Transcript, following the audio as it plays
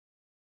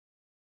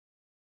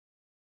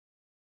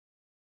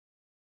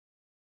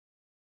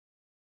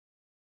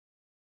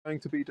Going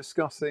to be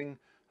discussing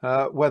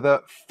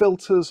whether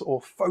filters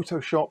or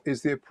Photoshop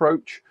is the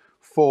approach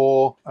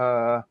for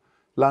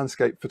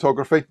landscape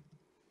photography.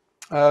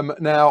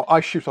 Now, I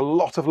shoot a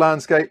lot of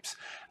landscapes,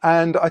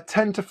 and I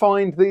tend to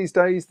find these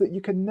days that you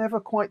can never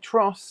quite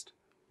trust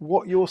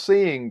what you're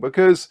seeing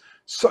because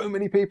so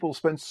many people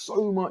spend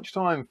so much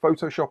time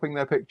photoshopping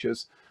their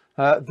pictures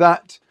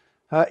that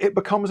it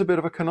becomes a bit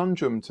of a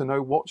conundrum to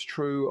know what's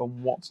true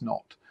and what's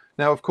not.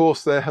 Now, of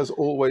course, there has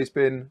always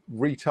been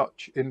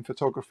retouch in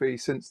photography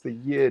since the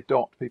year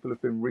dot. People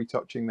have been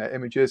retouching their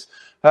images,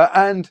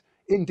 and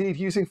indeed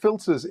using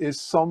filters is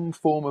some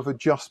form of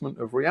adjustment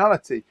of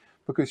reality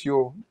because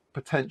you're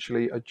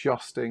potentially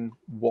adjusting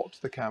what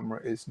the camera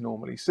is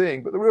normally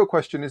seeing. But the real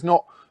question is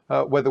not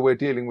whether we're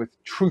dealing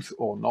with truth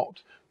or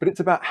not, but it's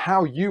about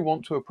how you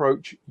want to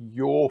approach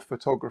your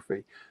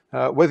photography,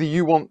 whether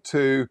you want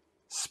to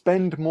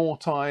spend more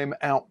time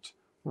out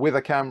with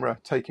a camera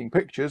taking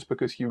pictures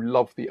because you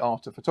love the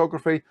art of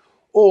photography,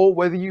 or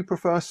whether you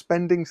prefer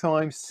spending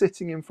time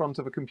sitting in front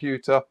of a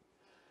computer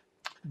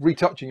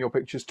retouching your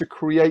pictures to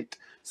create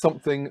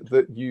something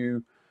that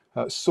you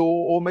saw,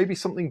 or maybe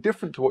something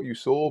different to what you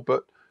saw,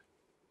 but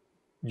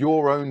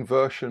your own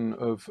version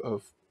of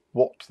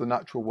what the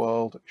natural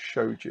world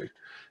showed you.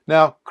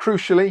 Now,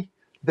 crucially,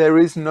 there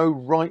is no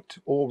right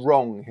or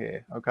wrong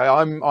here. Okay,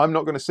 I'm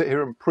not going to sit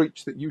here and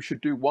preach that you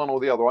should do one or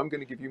the other. I'm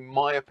going to give you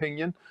my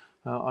opinion.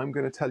 I'm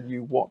going to tell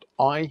you what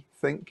I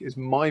think is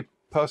my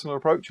personal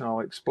approach, and I'll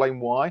explain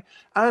why.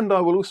 And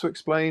I will also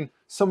explain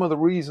some of the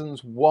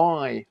reasons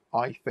why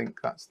I think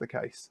that's the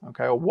case,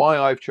 okay, or why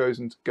I've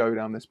chosen to go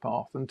down this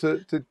path. And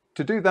to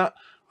do that,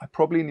 I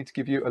probably need to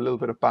give you a little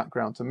bit of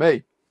background to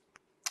me.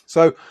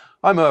 So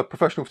I'm a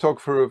professional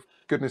photographer of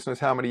goodness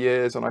knows how many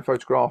years, and I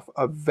photograph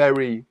a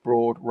very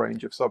broad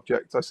range of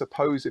subjects. I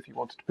suppose if you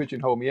wanted to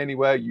pigeonhole me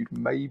anywhere, you'd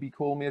maybe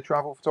call me a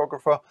travel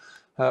photographer,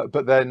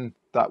 but then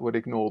that would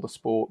ignore the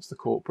sports, the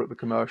corporate, the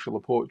commercial, the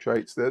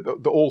portraits, the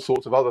all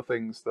sorts of other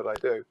things that I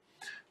do.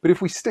 But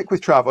if we stick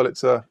with travel,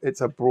 it's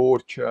a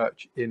broad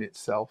church in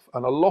itself,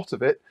 and a lot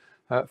of it,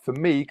 for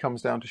me,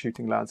 comes down to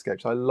shooting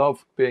landscapes. I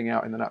love being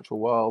out in the natural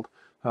world.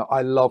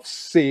 I love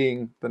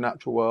seeing the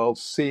natural world,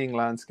 seeing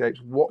landscapes,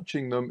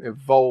 watching them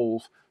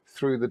evolve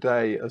through the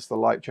day as the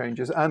light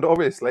changes, and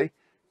obviously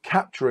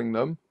capturing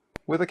them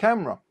with a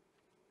camera.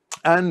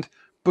 And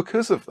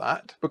because of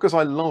that, because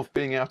I love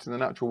being out in the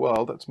natural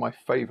world, that's my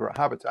favorite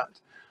habitat,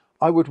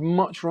 I would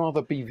much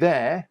rather be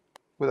there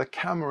with a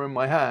camera in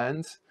my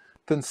hands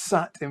than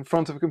sat in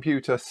front of a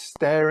computer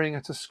staring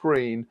at a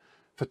screen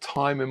for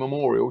time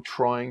immemorial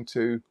trying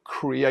to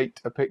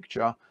create a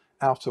picture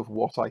out of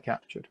what I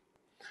captured.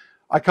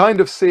 I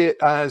kind of see it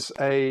as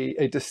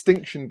a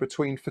distinction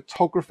between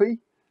photography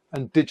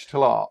and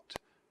digital art.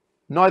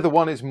 Neither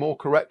one is more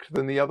correct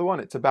than the other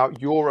one. It's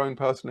about your own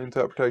personal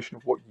interpretation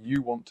of what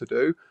you want to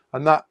do.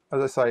 And that,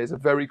 as I say, is a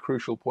very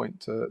crucial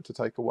point to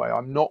take away.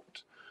 I'm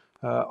not,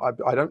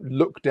 I don't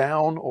look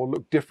down or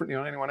look differently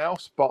on anyone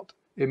else, but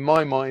in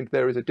my mind,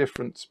 there is a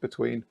difference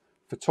between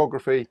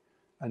photography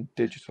and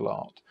digital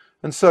art.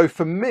 And so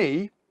for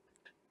me,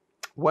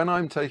 when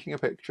I'm taking a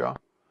picture,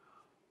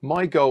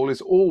 my goal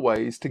is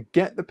always to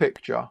get the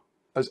picture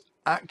as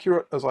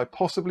accurate as I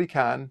possibly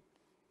can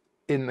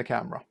in the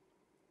camera.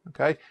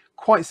 Okay,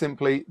 quite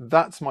simply,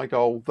 that's my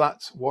goal.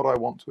 That's what I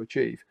want to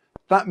achieve.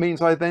 That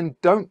means I then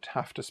don't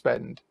have to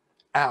spend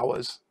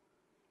hours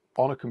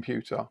on a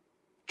computer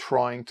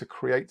trying to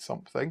create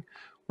something,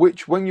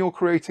 which when you're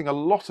creating a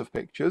lot of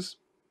pictures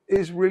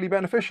is really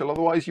beneficial.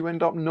 Otherwise, you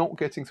end up not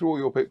getting through all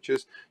your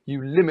pictures.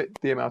 You limit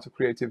the amount of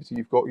creativity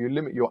you've got. You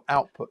limit your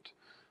output.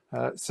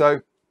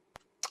 So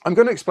I'm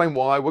going to explain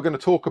why. We're going to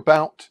talk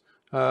about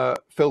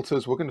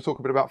filters. We're going to talk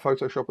a bit about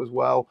Photoshop as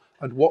well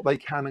and what they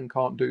can and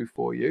can't do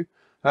for you.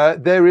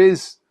 There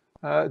is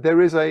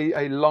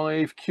a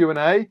live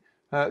Q&A.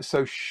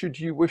 So should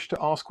you wish to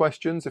ask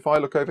questions, if I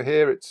look over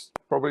here, it's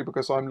probably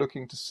because I'm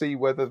looking to see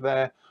whether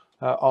there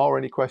are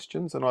any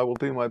questions, and I will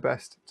do my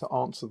best to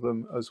answer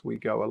them as we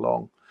go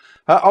along.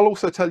 I'll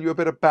also tell you a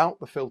bit about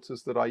the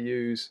filters that I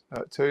use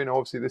too. You know,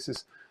 obviously this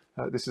is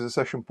a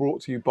session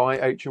brought to you by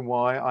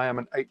HNY. I am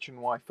an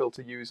HNY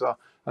filter user,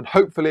 and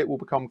hopefully it will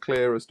become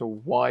clear as to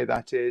why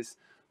that is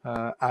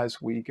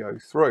as we go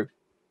through.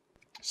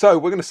 So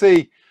we're going to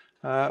see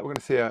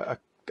a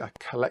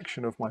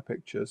collection of my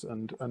pictures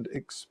and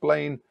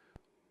explain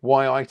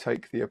why I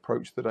take the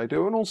approach that I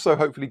do, and also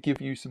hopefully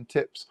give you some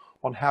tips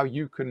on how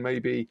you can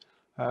maybe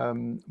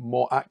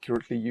more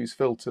accurately use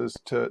filters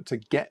to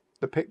get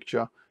the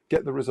picture,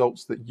 get the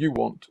results that you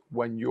want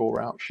when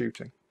you're out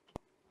shooting.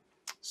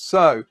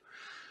 So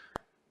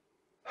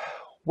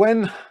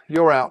when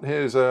you're out,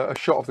 here's a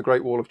shot of the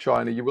Great Wall of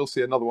China. You will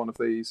see another one of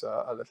these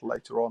a little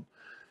later on.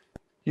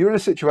 You're in a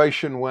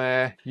situation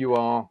where you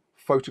are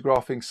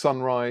photographing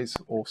sunrise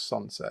or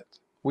sunset.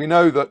 We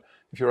know that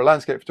if you're a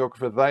landscape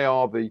photographer, they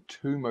are the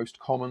two most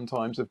common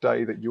times of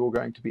day that you're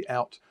going to be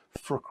out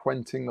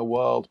frequenting the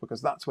world,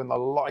 because that's when the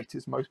light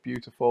is most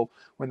beautiful,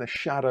 when the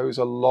shadows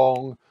are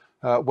long,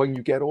 when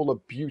you get all the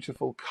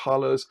beautiful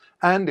colors,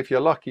 and if you're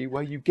lucky,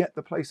 where you get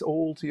the place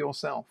all to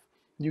yourself.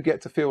 You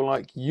get to feel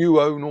like you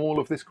own all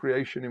of this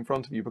creation in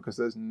front of you because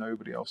there's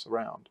nobody else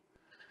around.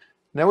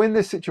 Now, in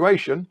this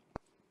situation,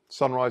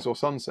 sunrise or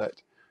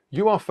sunset,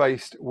 you are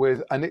faced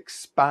with an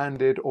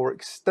expanded or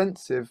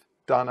extensive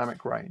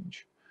dynamic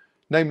range.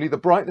 Namely, the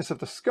brightness of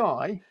the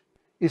sky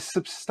is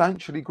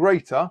substantially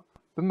greater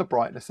than the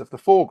brightness of the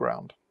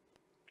foreground.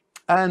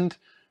 And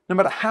no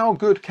matter how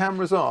good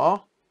cameras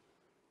are,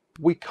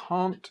 we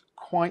can't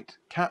quite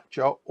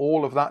capture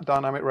all of that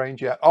dynamic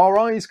range yet. Our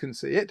eyes can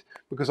see it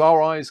because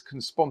our eyes can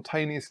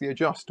spontaneously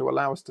adjust to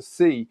allow us to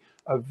see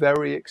a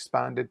very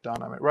expanded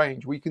dynamic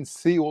range. We can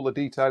see all the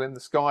detail in the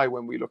sky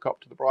when we look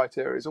up to the bright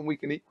areas, and we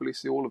can equally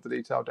see all of the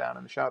detail down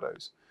in the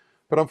shadows.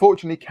 But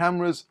unfortunately,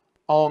 cameras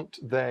aren't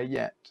there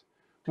yet.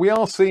 We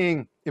are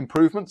seeing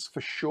improvements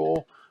for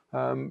sure.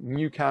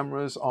 New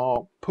cameras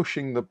are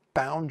pushing the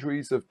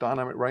boundaries of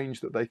dynamic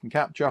range that they can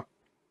capture.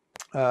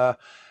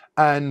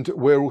 And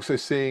we're also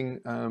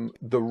seeing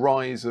the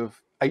rise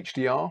of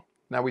HDR.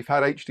 Now, we've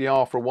had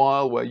HDR for a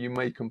while, where you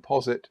may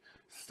composite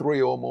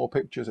 3 or more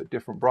pictures at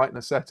different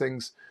brightness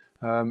settings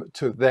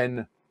to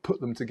then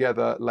put them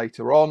together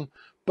later on.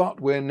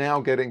 But we're now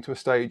getting to a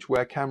stage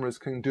where cameras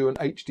can do an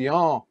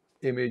HDR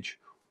image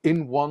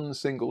in one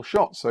single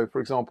shot. So, for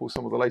example,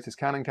 some of the latest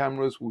Canon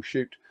cameras will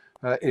shoot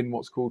in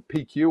what's called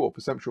PQ, or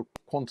perceptual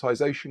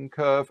quantization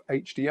curve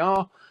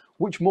HDR,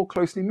 which more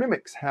closely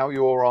mimics how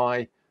your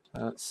eye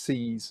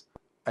sees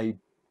a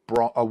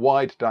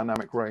wide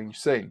dynamic range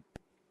scene.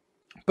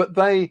 But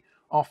they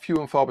are few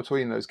and far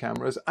between, those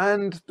cameras,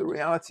 and the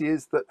reality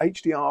is that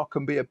HDR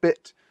can be a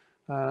bit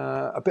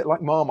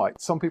like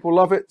Marmite. Some people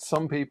love it,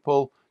 some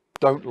people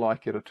don't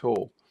like it at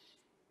all.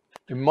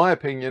 In my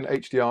opinion,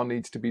 HDR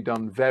needs to be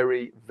done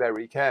very,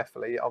 very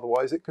carefully,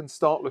 otherwise it can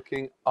start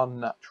looking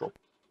unnatural.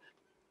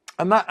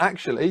 And that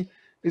actually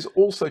is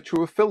also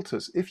true of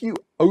filters. If you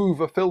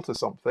over filter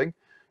something,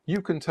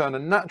 you can turn a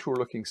natural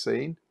looking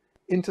scene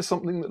into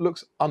something that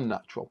looks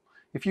unnatural.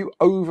 If you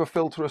over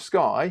filter a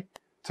sky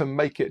to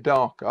make it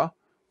darker,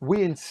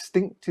 we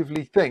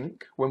instinctively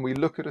think, when we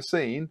look at a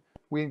scene,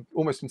 we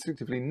almost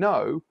instinctively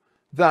know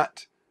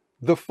that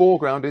the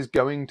foreground is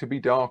going to be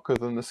darker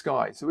than the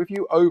sky. So if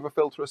you over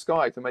filter a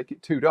sky to make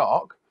it too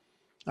dark,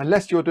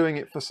 unless you're doing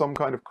it for some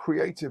kind of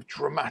creative,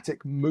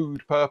 dramatic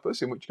mood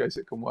purpose, in which case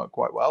it can work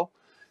quite well,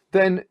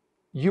 then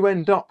you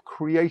end up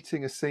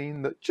creating a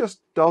scene that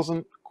just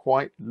doesn't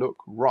quite look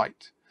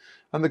right.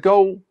 And the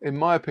goal, in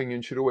my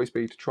opinion, should always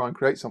be to try and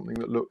create something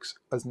that looks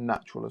as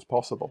natural as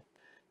possible.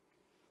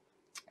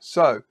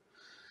 So,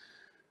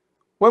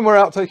 when we're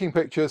out taking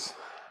pictures,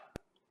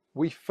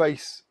 we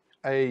face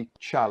a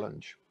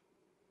challenge.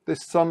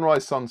 This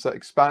sunrise, sunset,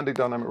 expanded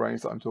dynamic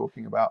range that I'm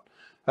talking about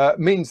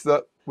means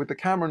that with the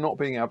camera not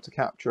being able to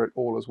capture it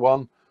all as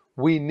one,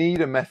 we need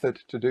a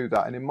method to do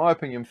that. And in my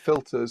opinion,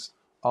 filters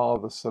are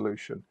the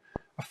solution.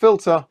 A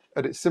filter,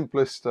 at its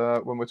simplest,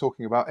 when we're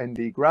talking about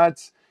ND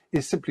grads,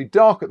 is simply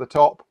dark at the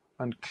top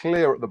and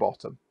clear at the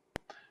bottom.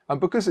 And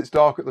because it's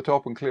dark at the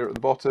top and clear at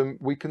the bottom,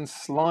 we can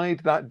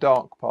slide that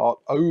dark part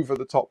over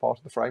the top part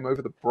of the frame,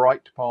 over the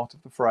bright part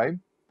of the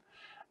frame.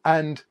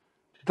 And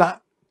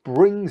that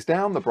brings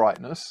down the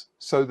brightness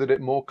so that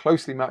it more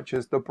closely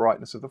matches the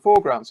brightness of the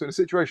foreground. So in a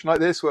situation like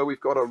this, where we've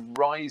got a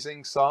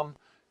rising sun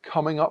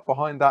coming up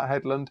behind that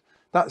headland,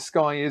 that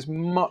sky is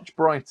much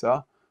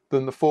brighter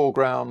than the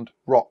foreground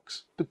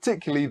rocks,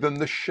 particularly than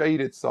the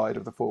shaded side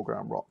of the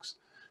foreground rocks.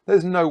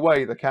 There's no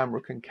way the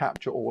camera can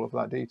capture all of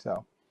that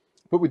detail.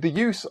 But with the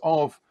use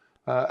of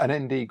an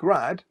ND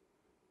grad,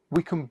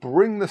 we can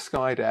bring the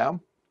sky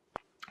down,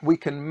 we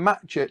can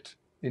match it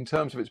in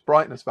terms of its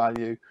brightness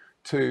value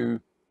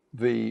to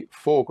the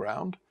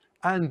foreground,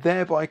 and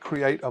thereby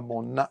create a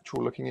more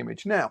natural looking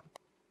image. Now,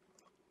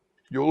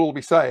 you'll all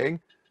be saying,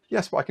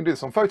 yes, but I can do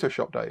this on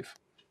Photoshop, Dave.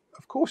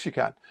 Of course you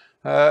can.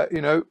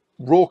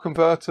 RAW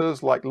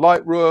converters like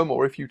Lightroom,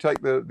 or if you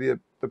take the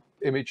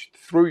image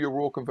through your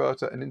RAW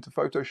converter and into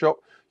Photoshop,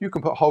 you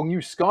can put a whole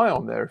new sky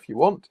on there if you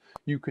want.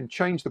 You can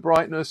change the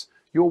brightness.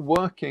 You're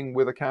working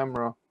with a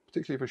camera,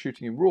 particularly if you're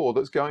shooting in RAW,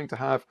 that's going to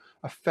have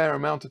a fair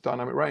amount of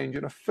dynamic range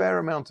and a fair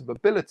amount of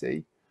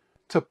ability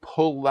to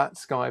pull that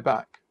sky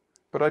back.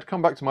 But I'd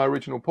come back to my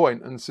original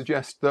point and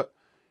suggest that,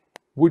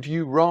 would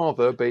you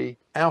rather be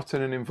out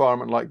in an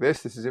environment like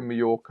this is in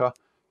Mallorca,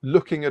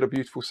 looking at a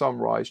beautiful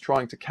sunrise,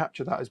 trying to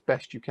capture that as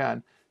best you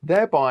can,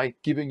 thereby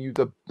giving you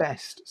the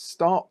best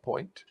start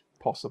point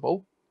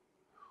possible?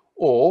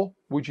 Or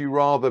would you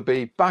rather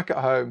be back at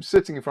home,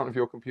 sitting in front of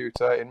your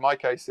computer, in my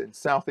case in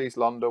southeast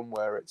London,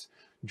 where it's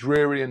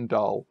dreary and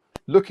dull,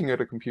 looking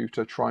at a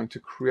computer, trying to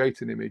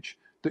create an image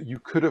that you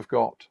could have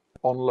got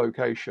on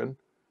location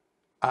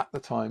at the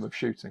time of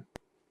shooting?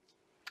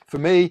 For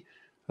me,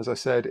 as I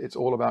said, it's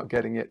all about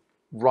getting it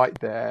right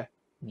there,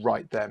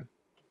 right then.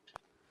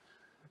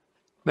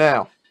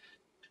 Now,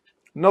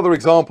 another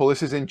example,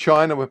 this is in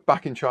China. We're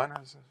back in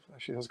China.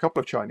 Actually, there's a couple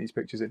of Chinese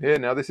pictures in here.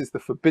 Now, this is the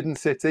Forbidden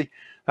City,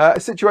 a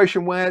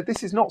situation where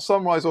this is not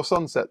sunrise or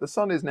sunset. The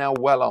sun is now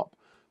well up,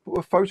 but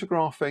we're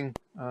photographing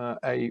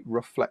a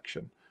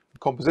reflection.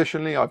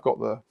 Compositionally, I've got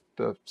the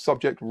the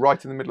subject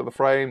right in the middle of the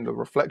frame, the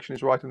reflection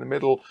is right in the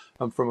middle,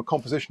 and from a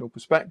compositional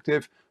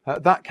perspective,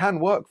 that can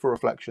work for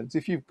reflections.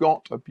 If you've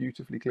got a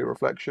beautifully clear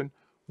reflection,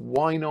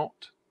 why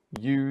not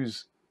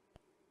use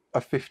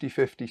a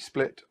 50-50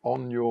 split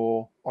on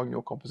your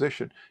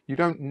composition? You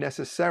don't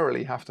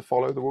necessarily have to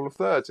follow the rule of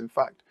thirds. In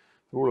fact,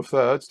 the rule of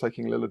thirds,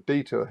 taking a little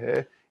detour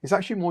here, is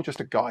actually more just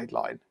a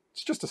guideline.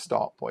 It's just a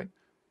start point.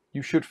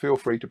 You should feel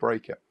free to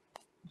break it.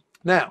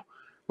 Now,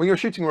 when you're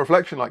shooting a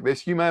reflection like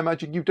this, you may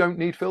imagine you don't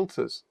need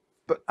filters,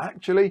 but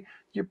actually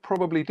you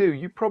probably do.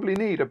 You probably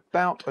need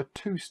about a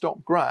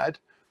 2-stop grad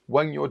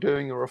when you're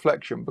doing a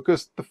reflection,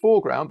 because the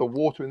foreground, the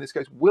water in this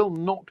case, will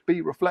not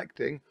be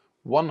reflecting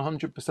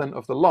 100%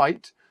 of the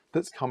light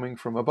that's coming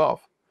from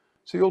above.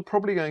 So you're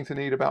probably going to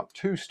need about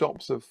 2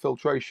 stops of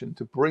filtration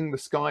to bring the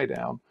sky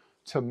down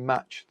to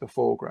match the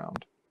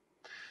foreground.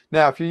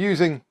 Now, if you're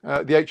using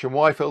the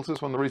HMY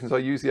filters, one of the reasons I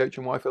use the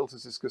HMY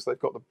filters is because they've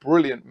got the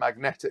brilliant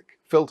magnetic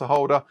filter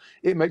holder.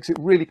 It makes it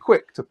really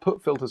quick to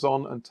put filters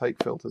on and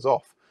take filters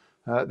off.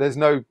 There's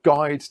no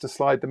guides to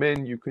slide them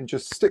in. You can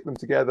just stick them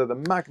together.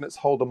 The magnets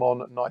hold them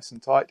on nice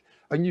and tight.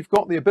 And you've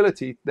got the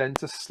ability then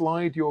to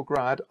slide your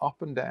grad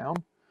up and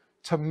down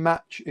to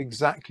match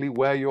exactly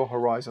where your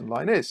horizon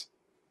line is.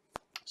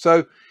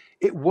 So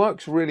it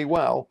works really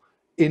well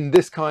in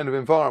this kind of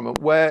environment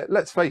where,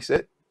 let's face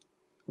it,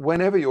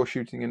 whenever you're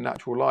shooting in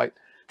natural light,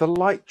 the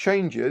light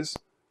changes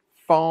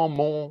far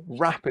more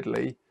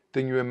rapidly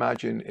than you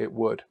imagine it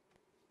would.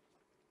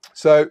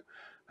 So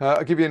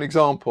I'll give you an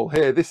example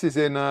here. This is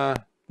in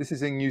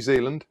New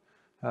Zealand,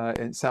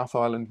 in South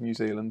Island, New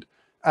Zealand,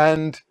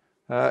 and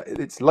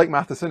it's Lake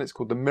Matheson. It's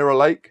called the Mirror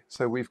Lake.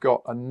 So we've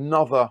got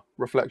another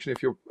reflection.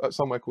 If you're at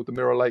somewhere called the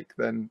Mirror Lake,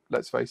 then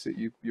let's face it,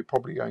 you're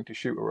probably going to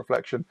shoot a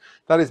reflection.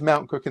 That is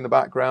Mount Cook in the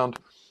background.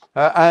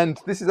 And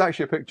this is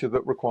actually a picture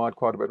that required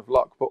quite a bit of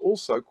luck, but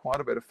also quite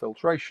a bit of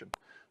filtration.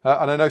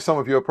 And I know some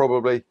of you are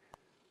probably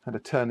kind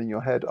of turning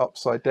your head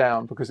upside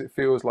down because it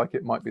feels like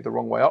it might be the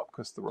wrong way up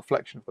because the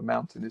reflection of the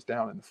mountain is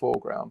down in the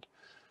foreground.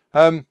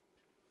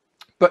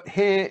 But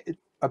here,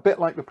 a bit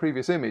like the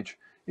previous image,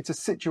 it's a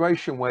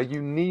situation where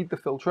you need the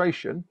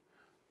filtration,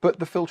 but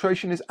the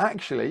filtration is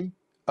actually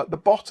at the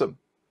bottom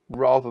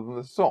rather than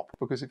the top,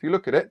 because if you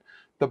look at it,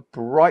 the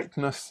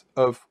brightness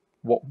of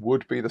what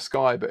would be the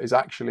sky, but is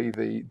actually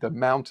the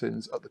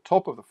mountains at the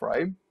top of the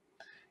frame,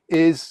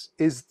 is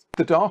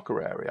the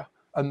darker area,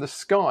 and the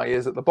sky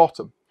is at the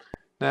bottom.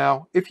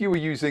 Now, if you were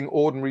using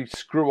ordinary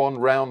screw-on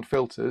round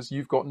filters,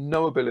 you've got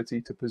no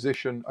ability to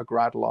position a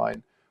grad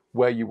line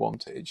where you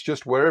want it. It's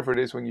just wherever it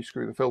is when you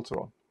screw the filter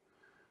on.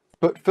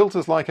 But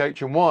filters like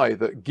HMY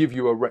that give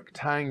you a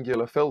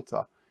rectangular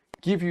filter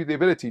give you the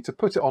ability to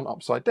put it on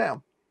upside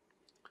down.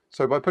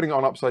 So by putting it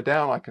on upside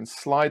down, I can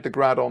slide the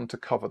grad on to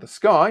cover the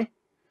sky,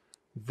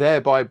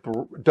 thereby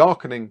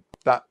darkening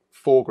that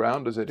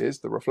foreground as it is,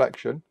 the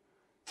reflection,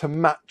 to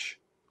match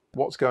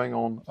what's going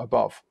on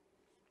above.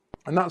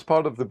 And that's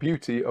part of the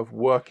beauty of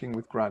working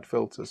with grad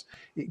filters.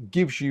 It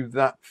gives you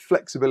that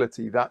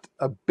flexibility, that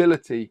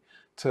ability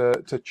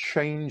to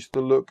change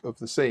the look of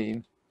the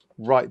scene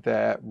right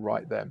there,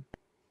 right then.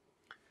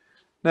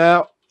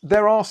 Now,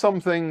 there are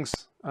some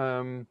things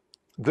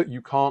that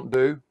you can't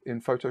do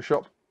in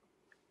Photoshop.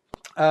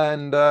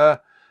 And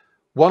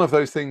one of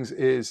those things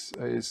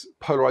is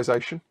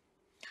polarization.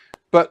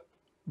 But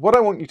what I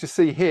want you to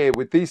see here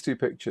with these two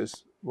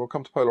pictures, we'll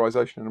come to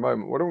polarization in a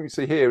moment, what I want you to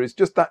see here is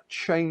just that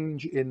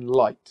change in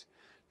light.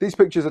 These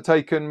pictures are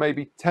taken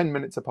maybe 10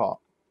 minutes apart.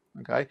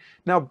 Okay.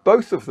 Now,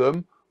 both of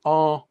them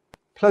are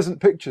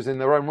pleasant pictures in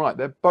their own right.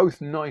 They're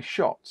both nice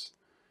shots.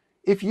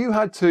 If you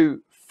had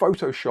to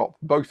Photoshop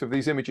both of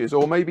these images,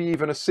 or maybe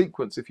even a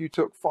sequence, if you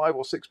took 5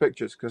 or 6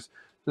 pictures, because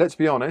let's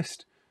be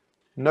honest,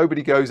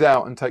 nobody goes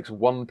out and takes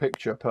 1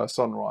 picture per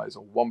sunrise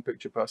or 1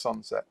 picture per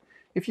sunset.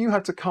 If you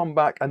had to come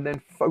back and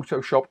then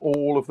Photoshop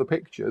all of the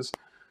pictures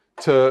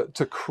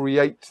to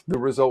create the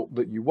result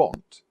that you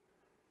want,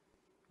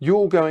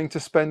 you're going to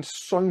spend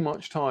so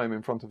much time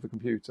in front of the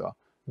computer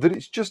that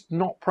it's just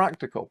not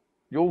practical.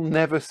 You'll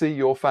never see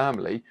your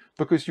family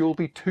because you'll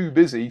be too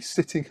busy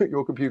sitting at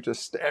your computer,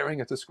 staring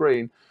at a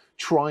screen,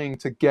 trying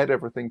to get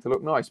everything to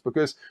look nice.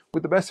 Because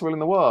with the best will in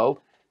the world,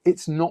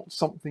 it's not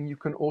something you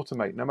can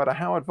automate. No matter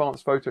how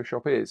advanced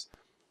Photoshop is,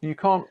 you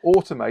can't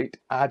automate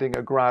adding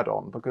a grad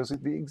on because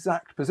the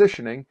exact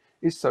positioning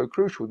is so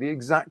crucial. The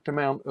exact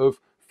amount of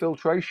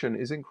filtration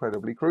is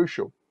incredibly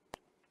crucial.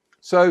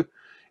 So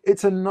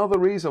it's another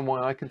reason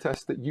why I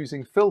contest that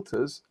using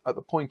filters at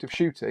the point of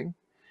shooting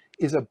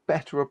is a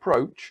better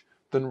approach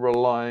than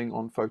relying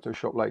on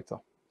Photoshop later.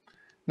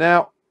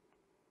 Now,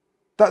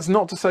 that's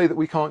not to say that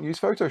we can't use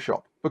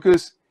Photoshop,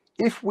 because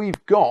if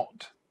we've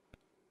got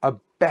a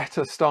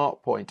better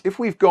start point, if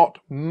we've got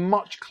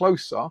much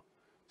closer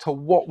to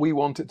what we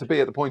want it to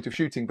be at the point of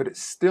shooting, but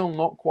it's still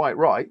not quite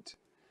right,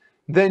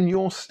 then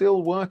you're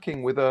still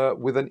working with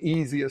an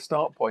easier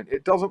start point.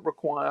 It doesn't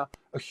require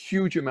a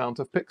huge amount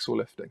of pixel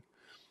lifting.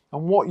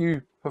 And what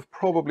you have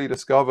probably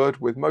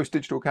discovered with most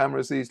digital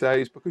cameras these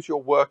days, because you're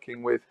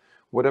working with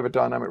whatever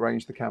dynamic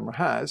range the camera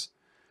has,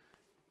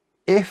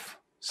 if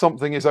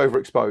something is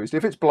overexposed.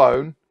 If it's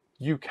blown,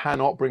 you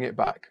cannot bring it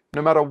back.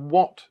 No matter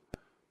what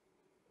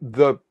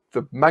the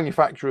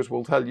manufacturers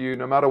will tell you,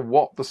 no matter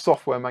what the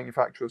software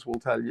manufacturers will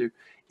tell you,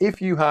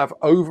 if you have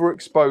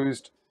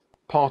overexposed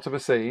part of a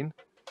scene,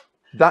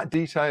 that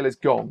detail is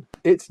gone.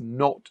 It's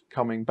not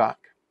coming back.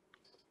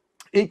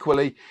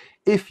 Equally,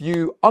 if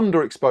you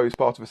underexpose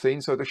part of a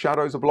scene, so the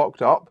shadows are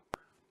blocked up,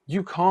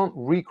 you can't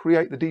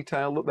recreate the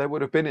detail that there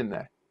would have been in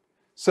there.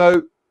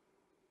 So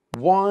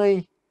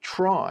why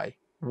try?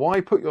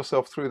 Why put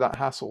yourself through that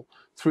hassle,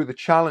 through the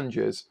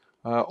challenges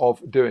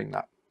of doing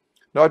that?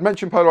 Now, I'd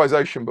mentioned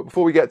polarization, but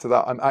before we get to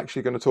that, I'm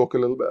actually going to talk a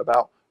little bit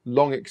about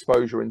long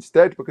exposure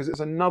instead, because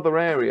it's another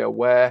area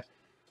where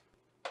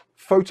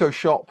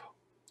Photoshop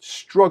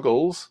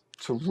struggles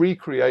to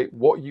recreate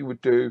what you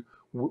would do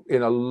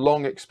in a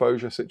long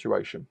exposure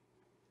situation.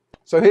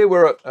 So here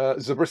we're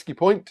at Zabriskie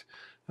Point.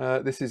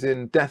 This is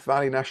in Death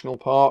Valley National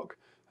Park,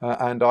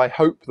 and I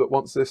hope that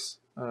once this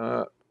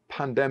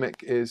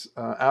pandemic is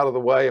out of the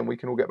way and we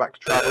can all get back to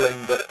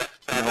traveling, that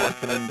I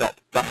can end up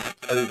back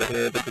over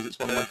here, because it's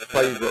one of my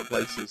favourite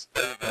places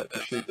to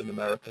shoot in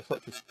America.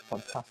 Such a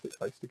fantastic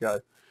place to go.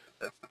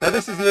 Now,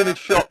 this is the image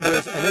shot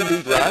with an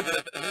ND drag,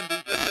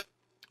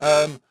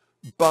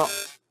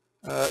 but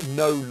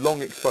no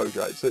long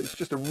exposure. So it's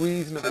just a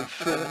reasonably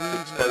short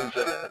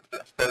exposure,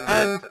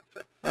 and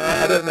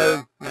I don't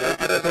know,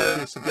 it's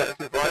obviously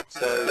subjective, right?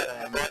 So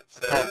I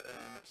can't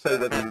say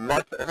whether you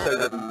like it or say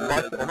whether you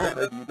like it or not.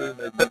 Maybe you do,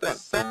 maybe you don't.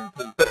 Some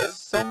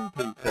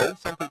people like it,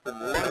 some people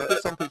like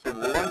it, some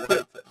hate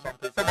it.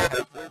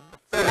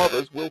 Some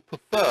others will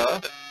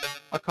prefer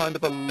a kind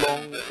of a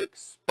long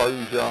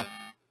exposure,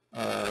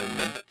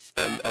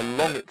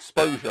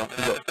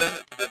 look.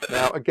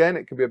 Now, again,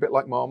 it can be a bit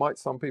like Marmite.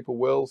 Some people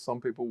will, some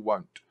people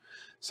won't.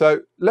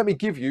 So let me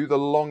give you the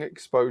long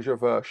exposure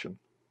version.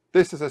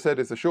 This, as I said,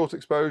 is the short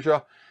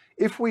exposure.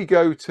 If we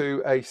go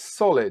to a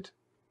solid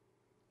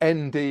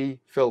ND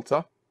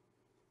filter,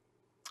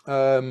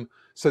 so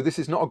this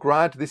is not a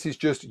grad, this is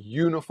just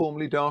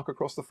uniformly dark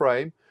across the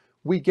frame,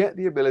 we get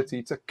the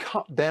ability to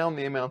cut down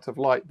the amount of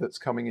light that's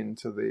coming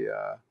into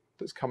the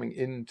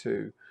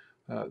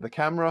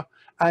camera,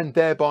 and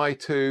thereby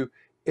to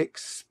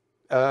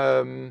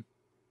expand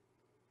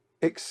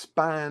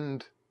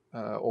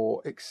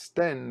or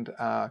extend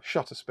our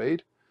shutter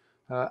speed,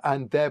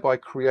 and thereby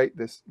create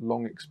this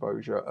long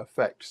exposure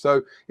effect.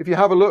 So if you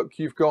have a look,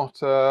 you've got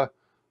the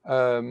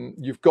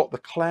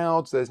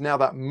clouds. There's now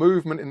that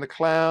movement in the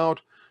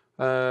cloud,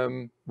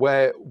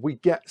 where we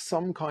get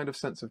some kind of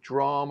sense of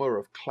drama,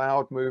 of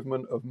cloud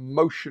movement, of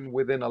motion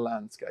within a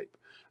landscape.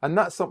 And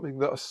that's something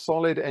that a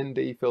solid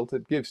ND filter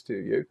gives to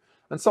you,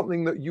 and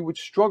something that you would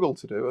struggle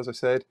to do, as I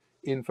said,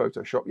 in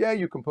Photoshop. Yeah,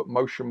 you can put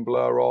motion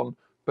blur on,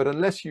 but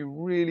unless you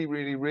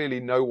really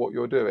know what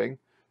you're doing,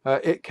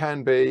 it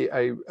can be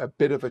a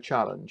bit of a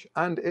challenge,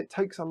 and it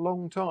takes a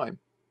long time.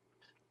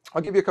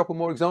 I'll give you a couple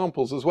more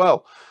examples as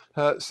well.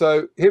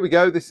 So here we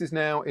go. This is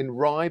now in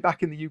Rye,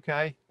 back in the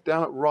UK,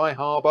 down at Rye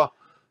Harbour,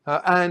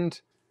 and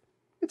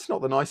it's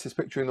not the nicest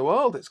picture in the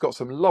world. It's got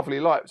some lovely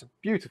light. It's a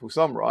beautiful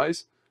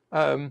sunrise,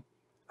 and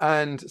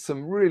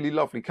some really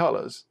lovely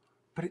colours,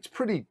 but it's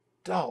pretty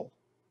dull.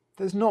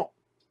 There's not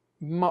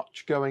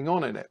much going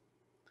on in it.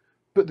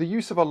 But the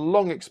use of a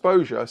long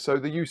exposure, so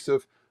the use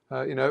of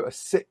a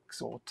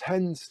 6 or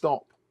 10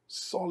 stop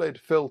solid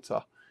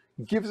filter,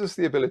 gives us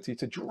the ability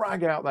to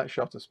drag out that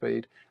shutter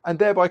speed and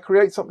thereby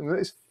create something that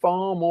is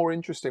far more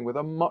interesting with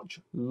a much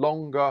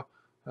longer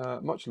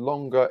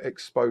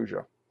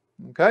exposure.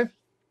 Okay,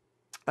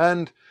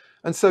 and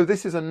so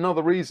this is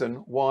another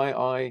reason why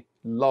I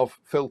love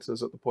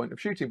filters at the point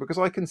of shooting, because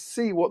I can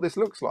see what this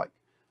looks like.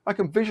 I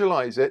can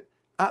visualize it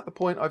at the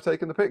point I've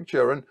taken the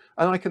picture, and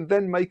I can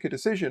then make a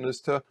decision as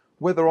to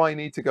whether I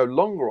need to go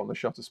longer on the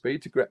shutter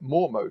speed to get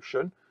more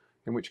motion,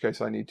 in which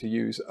case I need to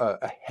use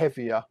a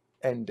heavier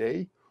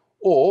ND,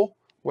 or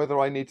whether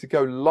I need to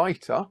go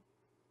lighter,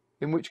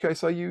 in which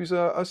case I use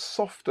a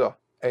softer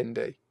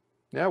ND.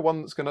 Yeah,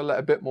 one that's going to let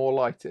a bit more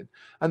light in.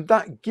 And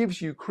that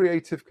gives you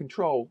creative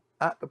control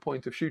at the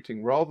point of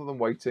shooting, rather than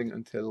waiting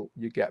until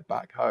you get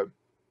back home.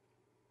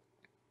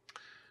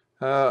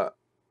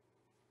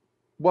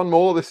 One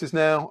more. This is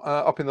now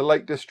up in the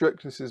Lake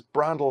District. This is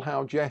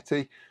Brandlehowe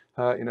Jetty.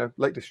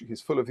 Lake District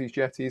is full of these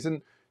jetties,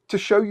 and to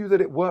show you that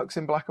it works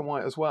in black and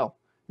white as well.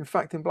 In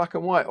fact, in black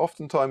and white,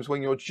 oftentimes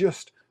when you're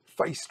just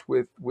faced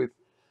with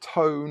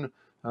tone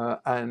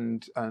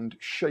and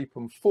shape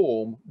and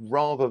form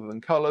rather than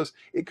colours,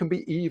 it can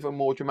be even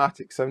more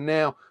dramatic. So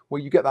now,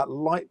 where you get that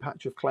light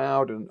patch of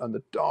cloud and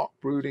the dark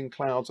brooding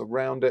clouds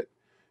around it,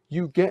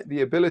 you get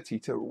the ability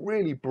to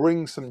really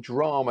bring some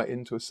drama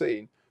into a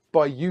scene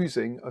by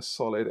using a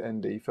solid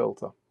ND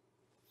filter.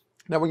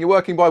 Now, when you're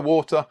working by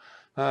water,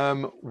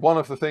 one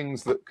of the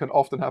things that can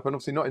often happen,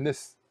 obviously not in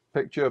this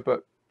picture,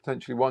 but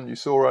potentially one you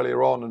saw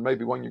earlier on, and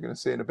maybe one you're going to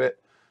see in a bit,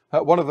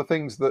 one of the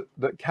things that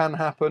can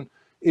happen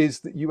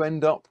is that you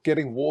end up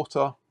getting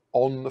water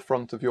on the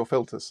front of your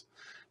filters.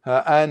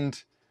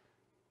 It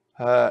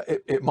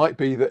might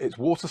be that it's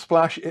water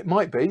splash. It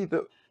might be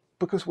that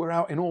because we're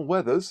out in all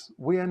weathers,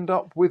 we end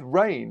up with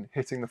rain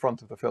hitting the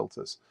front of the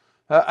filters.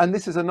 And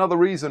this is another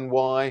reason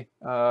why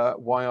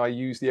I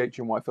use the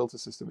HMY filter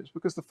system. It's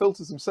because the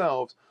filters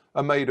themselves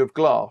are made of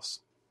glass.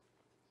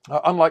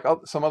 Unlike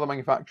some other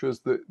manufacturers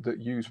that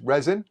use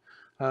resin,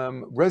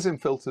 resin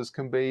filters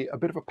can be a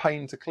bit of a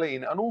pain to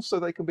clean, and also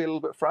they can be a little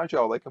bit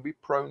fragile. They can be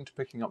prone to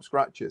picking up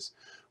scratches.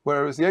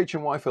 Whereas the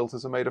HMY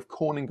filters are made of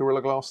Corning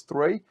Gorilla Glass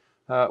 3,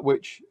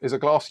 which is a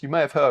glass you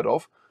may have heard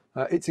of.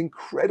 It's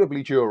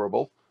incredibly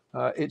durable.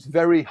 It's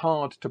very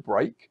hard to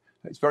break.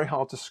 It's very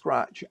hard to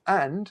scratch.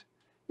 And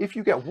if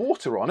you get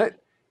water on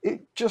it,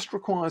 it just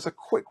requires a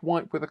quick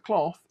wipe with a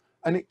cloth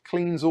and it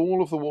cleans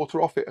all of the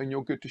water off it and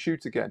you're good to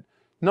shoot again.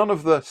 None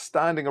of the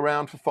standing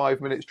around for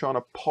 5 minutes trying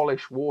to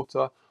polish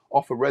water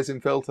off a resin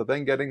filter,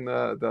 then getting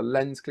the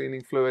lens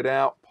cleaning fluid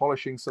out,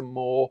 polishing some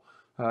more.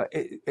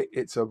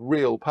 It's a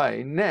real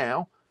pain.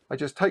 Now, I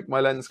just take my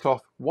lens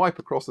cloth, wipe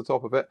across the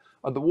top of it,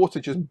 and the water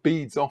just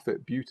beads off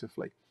it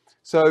beautifully.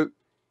 So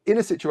in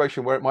a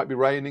situation where it might be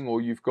raining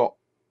or you've got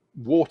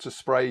water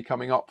spray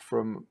coming up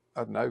from,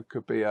 I don't know,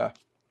 could be a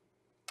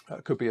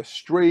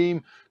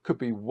stream, could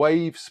be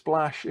wave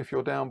splash if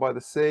you're down by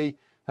the sea.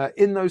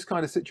 In those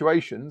kind of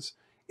situations,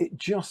 it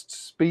just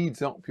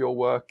speeds up your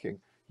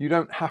working. You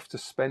don't have to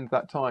spend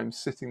that time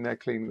sitting there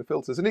cleaning the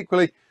filters. And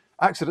equally,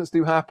 accidents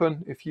do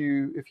happen. If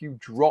you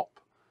drop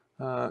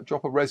a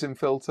resin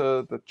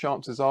filter, the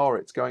chances are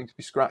it's going to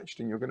be scratched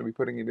and you're going to be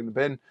putting it in the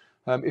bin.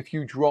 If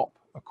you drop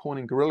a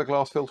Corning Gorilla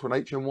Glass filter,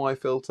 an HMY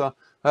filter,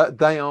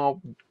 they are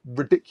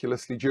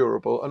ridiculously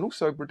durable and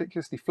also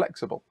ridiculously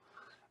flexible.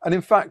 And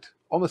in fact,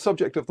 on the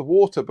subject of the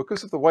water,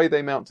 because of the way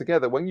they mount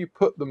together, when you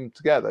put them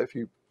together, if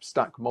you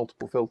stack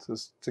multiple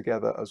filters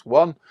together as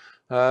one,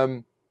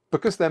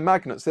 because they're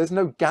magnets, there's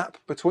no gap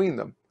between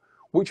them,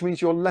 which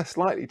means you're less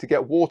likely to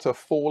get water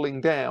falling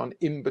down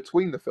in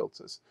between the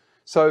filters.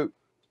 So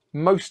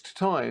most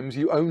times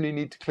you only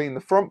need to clean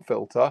the front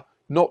filter,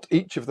 not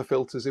each of the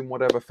filters in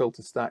whatever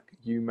filter stack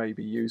you may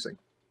be using.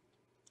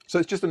 So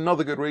it's just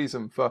another good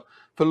reason for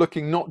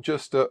looking not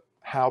just at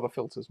how the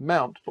filters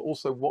mount, but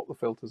also what the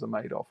filters are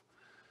made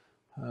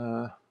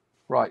of.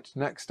 Right,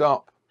 next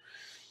up,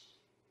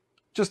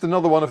 just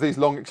another one of these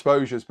long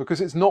exposures,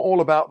 because it's not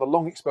all about the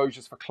long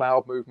exposures for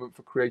cloud movement,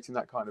 for creating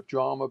that kind of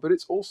drama, but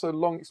it's also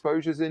long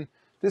exposures in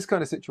this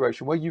kind of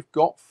situation where you've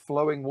got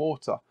flowing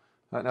water.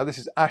 Now this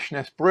is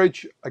Ashness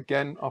Bridge,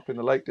 again up in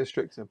the Lake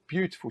District. It's a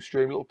beautiful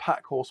stream, little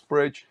pack horse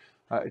bridge.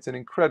 It's an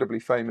incredibly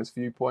famous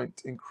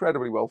viewpoint,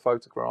 incredibly well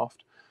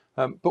photographed.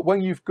 But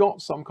when you've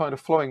got some kind of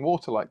flowing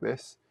water like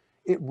this,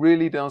 it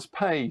really does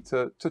pay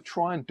to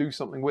try and do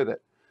something with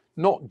it.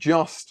 Not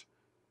just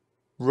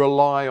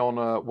rely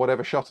on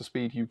whatever shutter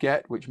speed you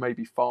get, which may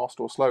be fast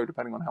or slow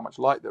depending on how much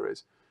light there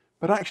is,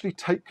 but actually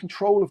take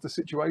control of the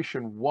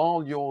situation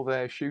while you're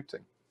there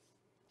shooting.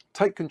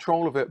 Take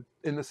control of it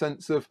in the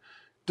sense of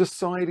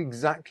decide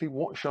exactly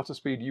what shutter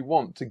speed you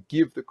want to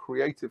give the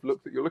creative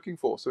look that you're looking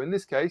for. So in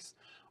this case,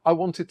 I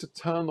wanted to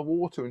turn the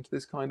water into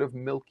this kind of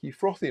milky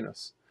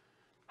frothiness.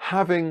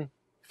 Having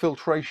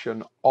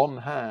filtration on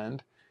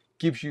hand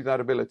gives you that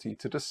ability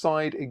to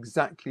decide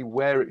exactly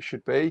where it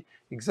should be,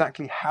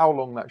 exactly how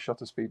long that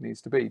shutter speed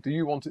needs to be. Do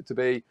you want it to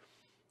be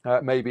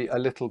maybe a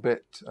little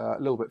bit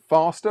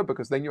faster,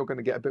 because then you're going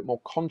to get a bit more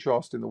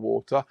contrast in the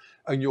water,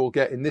 and you'll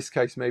get, in this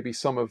case, maybe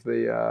some of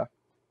the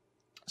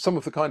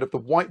kind of the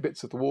white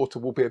bits of the water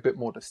will be a bit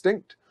more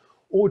distinct?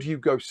 Or do you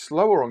go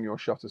slower on your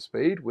shutter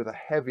speed with a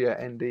heavier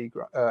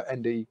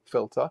ND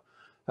filter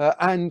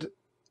and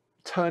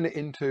turn it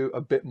into a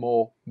bit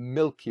more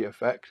milky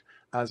effect,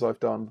 as I've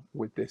done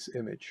with this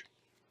image?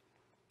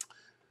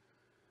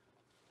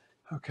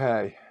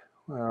 Okay,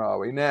 where are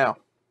we now?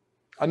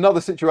 Another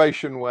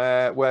situation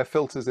where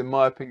filters, in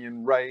my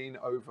opinion, reign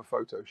over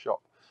Photoshop.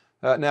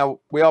 Now,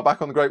 we are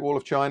back on the Great Wall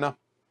of China.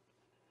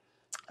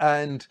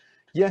 And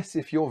yes,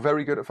 if you're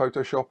very good at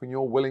Photoshop and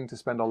you're willing to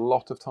spend a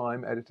lot of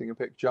time editing a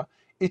picture,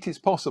 it is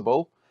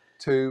possible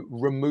to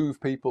remove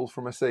people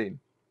from a scene.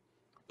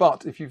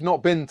 But if you've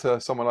not been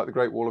to somewhere like the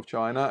Great Wall of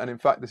China, and in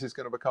fact this is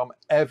going to become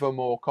ever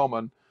more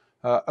common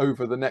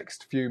over the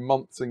next few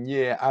months and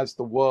year as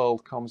the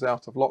world comes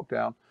out of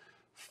lockdown,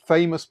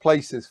 famous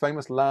places,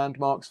 famous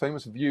landmarks,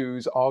 famous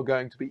views are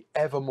going to be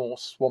ever more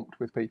swamped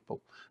with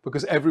people,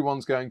 because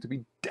everyone's going to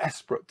be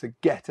desperate to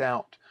get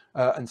out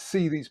and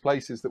see these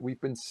places that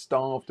we've been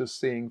starved of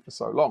seeing for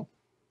so long.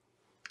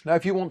 Now,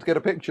 if you want to get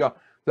a picture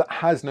that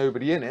has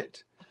nobody in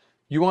it,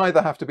 you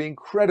either have to be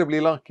incredibly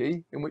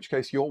lucky, in which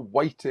case you're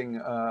waiting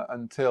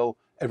until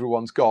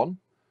everyone's gone,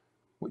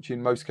 which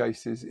in most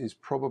cases is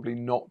probably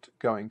not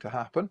going to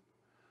happen,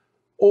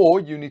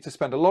 or you need to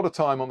spend a lot of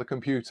time on the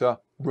computer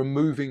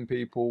removing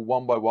people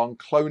one by one,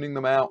 cloning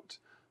them out,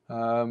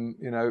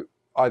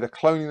 either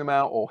cloning them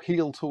out or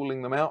heel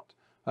tooling them out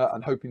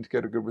and hoping to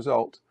get a good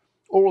result.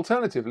 Or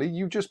alternatively,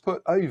 you just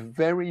put a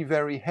very,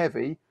 very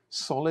heavy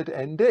solid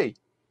ND,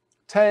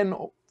 10,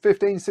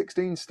 15,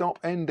 16 stop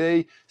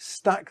ND,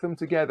 stack them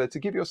together to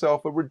give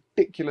yourself a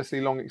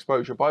ridiculously long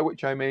exposure, by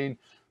which I mean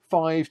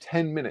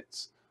 5-10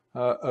 minutes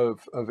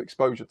of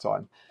exposure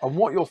time. And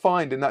what you'll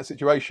find in that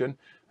situation,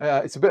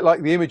 it's a bit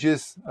like the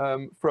images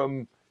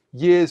from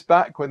years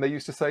back when they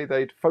used to say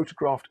they'd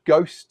photographed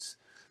ghosts.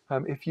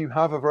 If you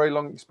have a very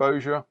long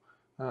exposure,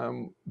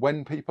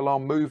 when people are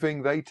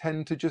moving, they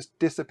tend to just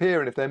disappear.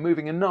 And if they're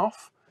moving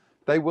enough,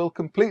 they will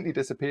completely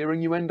disappear.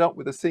 And you end up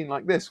with a scene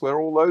like this, where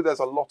although there's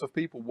a lot of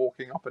people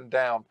walking up and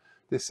down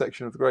this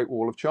section of the Great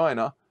Wall of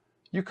China,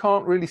 you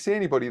can't really see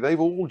anybody. They've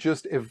all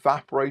just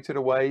evaporated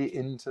away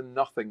into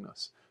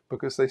nothingness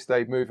because they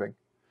stayed moving.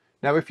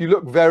 Now, if you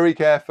look very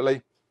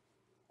carefully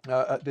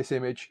at this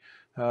image,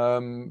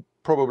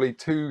 probably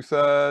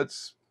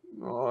 2/3,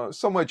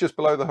 somewhere just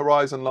below the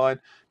horizon line,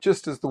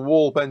 just as the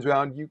wall bends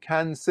around, you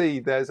can see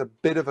there's a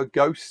bit of a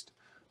ghost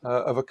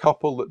of a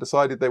couple that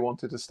decided they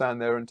wanted to stand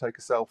there and take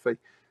a selfie.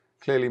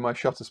 Clearly my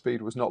shutter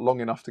speed was not long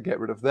enough to get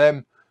rid of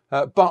them,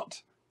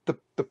 but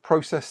the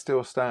process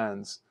still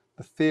stands.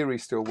 The theory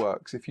still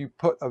works. If you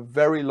put a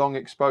very long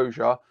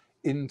exposure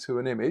into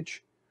an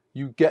image,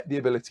 you get the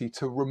ability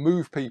to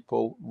remove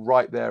people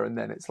right there and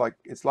then. It's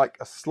like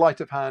a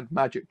sleight of hand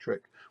magic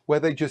trick where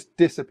they just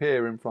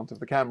disappear in front of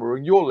the camera,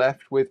 and you're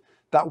left with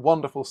that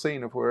wonderful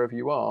scene of wherever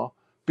you are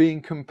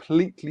being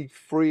completely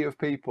free of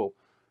people,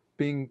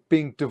 being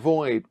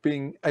devoid,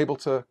 being able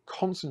to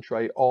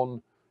concentrate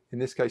on, in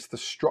this case, the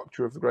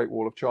structure of the Great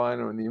Wall of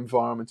China and the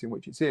environment in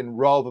which it's in,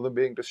 rather than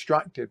being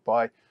distracted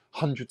by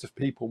hundreds of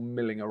people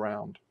milling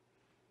around.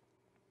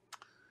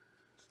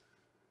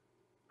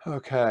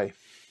 Okay,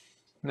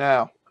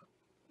 now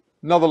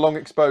another long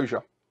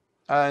exposure,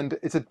 and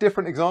it's a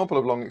different example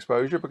of long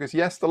exposure because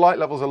yes, the light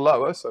levels are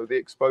lower, so the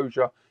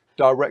exposure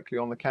directly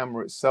on the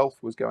camera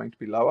itself was going to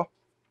be lower,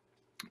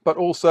 but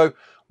also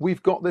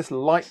we've got this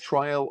light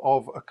trail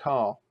of a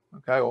car,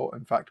 okay, or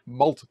in fact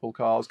multiple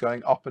cars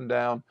going up and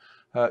down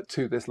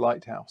to this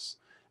lighthouse.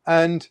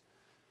 And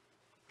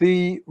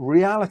the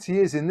reality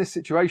is, in this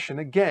situation,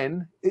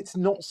 again, it's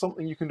not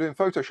something you can do in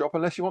Photoshop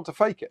unless you want to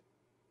fake it,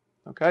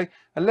 okay?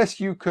 Unless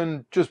you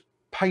can just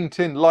paint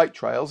in light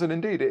trails, and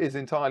indeed it is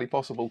entirely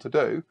possible to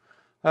do,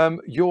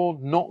 you're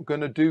not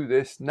going to do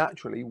this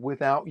naturally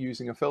without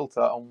using a filter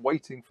and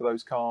waiting for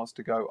those cars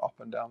to go up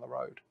and down the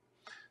road.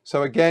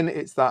 So again,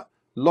 it's that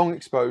long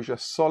exposure,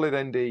 solid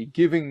ND,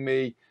 giving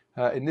me,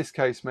 in this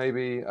case,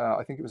 maybe,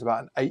 I think it was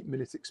about an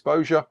 8-minute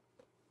exposure.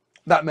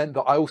 That meant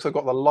that I also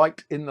got the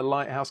light in the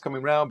lighthouse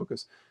coming round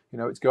because, you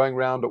know, it's going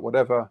round at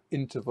whatever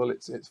interval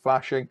it's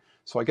flashing.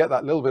 So I get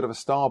that little bit of a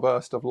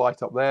starburst of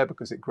light up there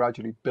because it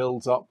gradually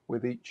builds up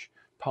with each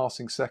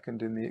passing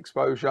second in the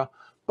exposure.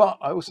 But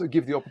I also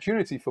give the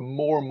opportunity for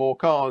more and more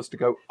cars to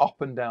go up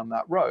and down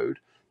that road,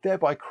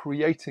 thereby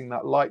creating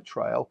that light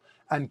trail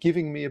and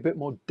giving me a bit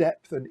more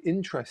depth and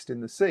interest in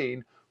the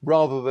scene,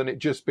 rather than it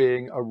just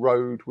being a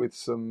road with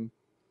some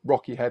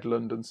rocky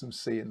headland and some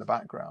sea in the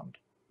background.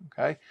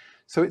 Okay,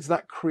 so it's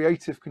that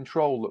creative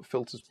control that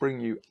filters bring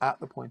you at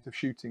the point of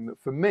shooting that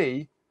for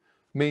me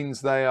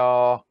means they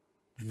are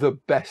the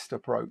best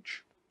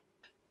approach.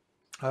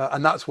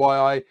 And that's why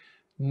I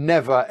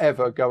never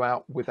ever go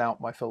out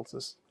without my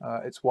filters.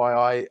 It's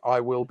why I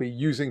will be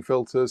using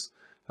filters,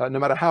 no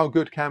matter how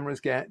good cameras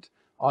get.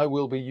 I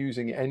will be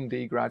using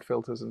ND grad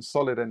filters and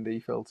solid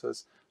ND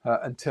filters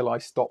until I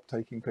stop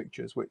taking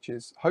pictures, which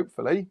is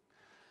hopefully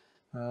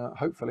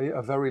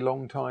a very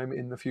long time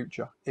in the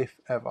future, if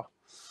ever.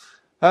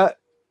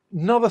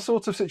 Another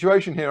sort of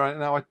situation here.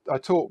 Now I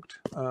talked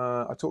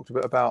a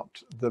bit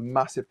about the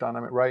massive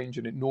dynamic range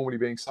and it normally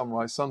being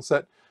sunrise,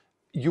 sunset.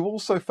 You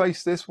also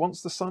face this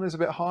once the sun is a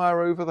bit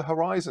higher over the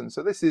horizon.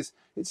 So it's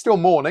still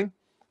morning,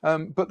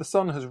 but the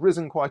sun has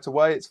risen quite a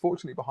way. It's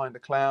fortunately behind a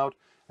cloud.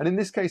 And in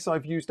this case,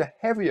 I've used a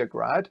heavier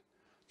grad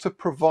to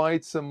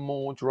provide some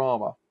more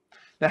drama.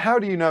 Now, how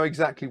do you know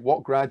exactly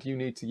what grad you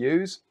need to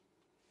use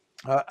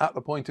at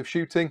the point of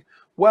shooting?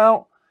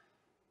 Well,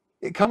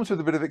 it comes with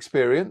a bit of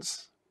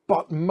experience,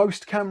 but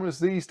most cameras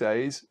these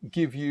days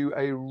give you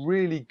a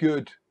really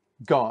good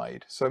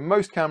guide. So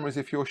most cameras,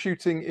 if you're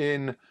shooting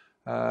in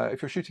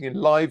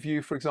live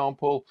view, for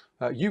example,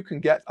 you can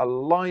get a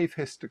live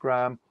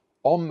histogram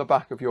on the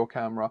back of your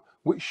camera,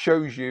 which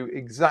shows you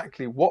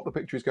exactly what the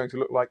picture is going to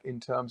look like in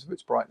terms of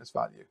its brightness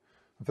value.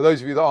 And for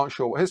those of you that aren't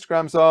sure what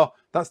histograms are,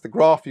 that's the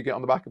graph you get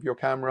on the back of your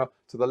camera.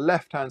 To the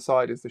left-hand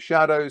side is the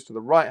shadows, to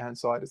the right-hand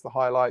side is the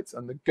highlights,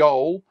 and the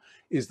goal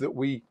is that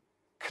we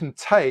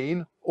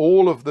contain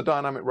all of the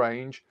dynamic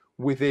range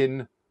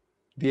within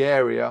the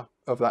area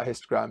of that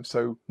histogram.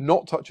 So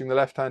not touching the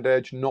left-hand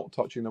edge, not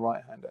touching the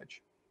right-hand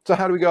edge. So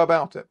how do we go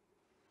about it?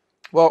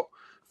 Well,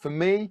 for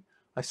me,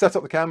 I set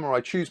up the camera, I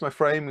choose my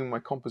framing, my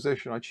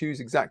composition, I choose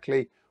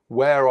exactly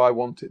where I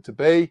want it to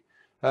be,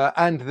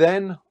 and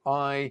then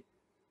I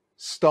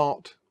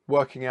start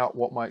working out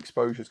what my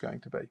exposure is going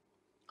to be.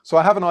 So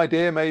I have an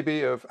idea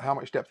maybe of how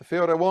much depth of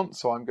field I want,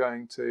 so I'm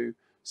going to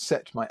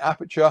set my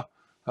aperture.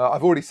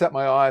 I've already set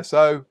my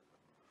ISO.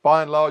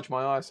 By and large,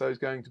 my ISO is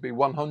going to be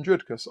 100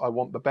 because I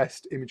want the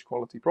best image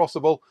quality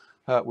possible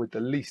with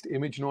the least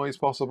image noise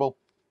possible.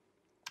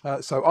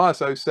 So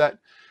ISO set.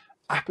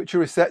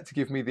 Aperture is set to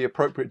give me the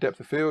appropriate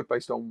depth of field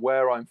based on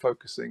where I'm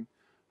focusing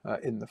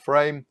in the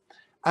frame.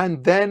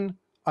 and then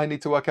I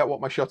need to work out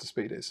what my shutter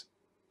speed is.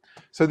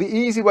 So the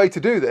easy way to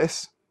do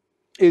this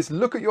is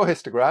look at your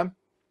histogram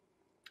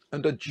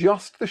and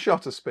adjust the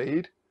shutter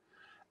speed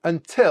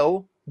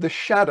until the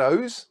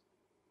shadows,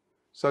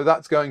 so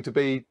that's going to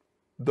be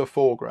the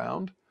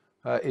foreground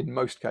in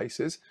most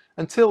cases,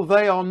 until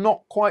they are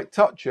not quite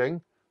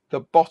touching the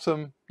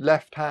bottom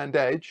left-hand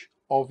edge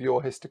of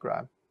your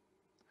histogram.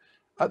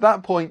 At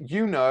that point,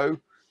 you know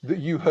that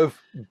you have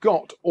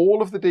got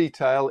all of the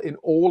detail in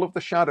all of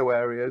the shadow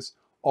areas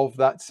of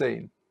that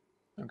scene.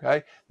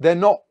 Okay, they're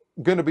not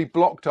going to be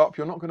blocked up.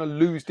 You're not going to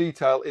lose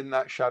detail in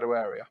that shadow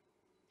area.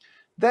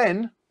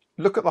 Then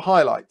look at the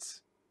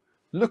highlights.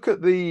 Look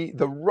at the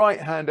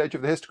right-hand edge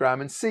of the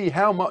histogram and see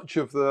how much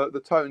of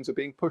the tones are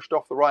being pushed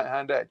off the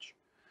right-hand edge.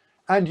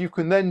 And you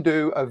can then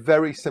do a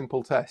very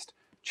simple test.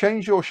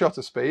 Change your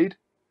shutter speed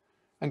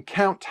and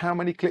count how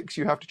many clicks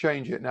you have to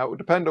change it. Now, it would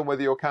depend on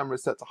whether your camera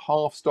is set to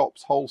half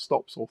stops, whole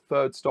stops, or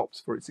third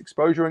stops for its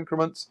exposure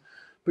increments.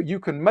 But you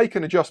can make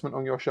an adjustment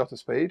on your shutter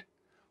speed.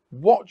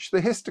 Watch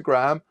the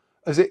histogram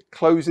as it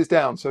closes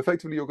down. So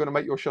effectively, you're going to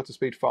make your shutter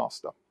speed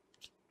faster.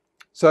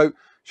 So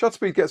shutter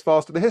speed gets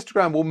faster. The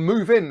histogram will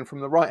move in from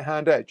the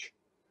right-hand edge.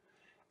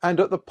 And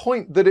at the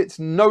point that it's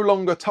no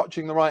longer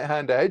touching the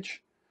right-hand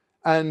edge,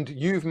 and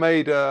you've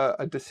made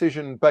a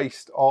decision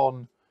based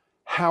on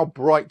how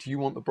bright you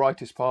want the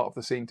brightest part of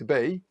the scene to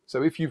be.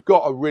 So if you've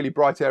got a really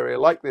bright area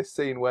like this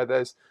scene where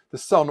there's the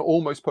sun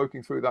almost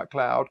poking through that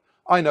cloud,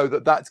 I know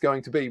that that's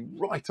going to be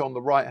right on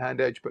the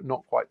right-hand edge, but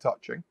not quite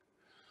touching.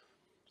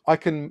 I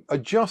can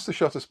adjust the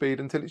shutter speed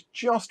until it's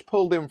just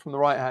pulled in from the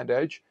right-hand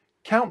edge,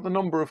 count the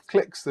number of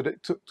clicks that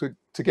it took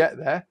to get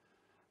there,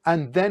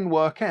 and then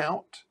work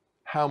out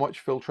how much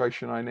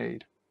filtration I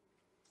need.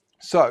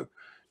 So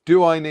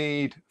do I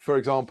need, for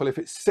example, if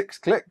it's 6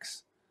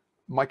 clicks,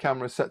 my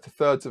camera is set to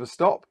thirds of a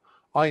stop,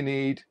 I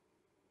need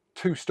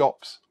 2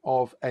 stops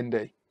of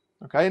ND.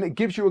 Okay, and it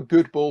gives you a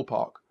good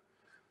ballpark.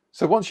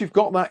 So once you've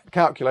got that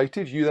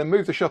calculated, you then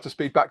move the shutter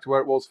speed back to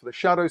where it was for the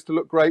shadows to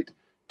look great,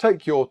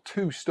 take your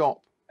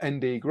 2-stop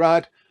ND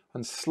grad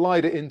and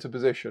slide it into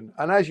position.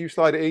 And as you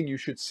slide it in, you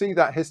should see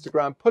that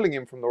histogram pulling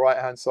in from the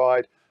right-hand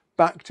side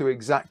back to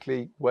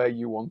exactly where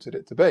you wanted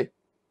it to be.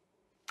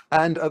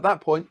 And at that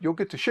point, you're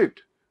good to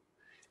shoot.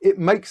 It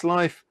makes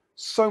life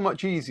so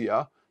much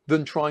easier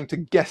than trying to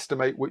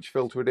guesstimate which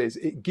filter it is.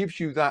 It gives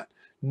you that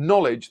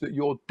knowledge that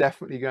you're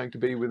definitely going to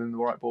be within the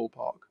right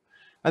ballpark.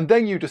 And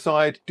then you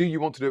decide, do you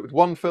want to do it with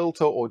 1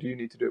 filter, or do you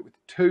need to do it with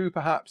 2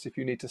 perhaps? If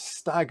you need to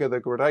stagger the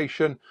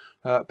gradation,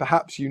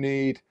 perhaps you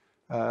need,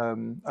 I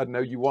don't know,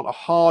 you want a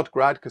hard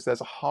grad because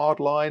there's a hard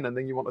line, and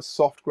then you want a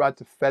soft grad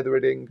to feather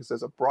it in because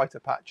there's a brighter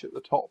patch at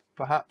the top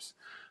perhaps.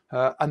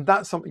 And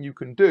that's something you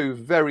can do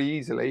very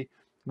easily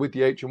with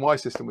the HMY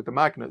system, with the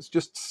magnets.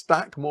 Just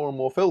stack more and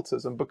more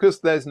filters, and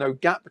because there's no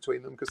gap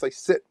between them, because they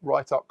sit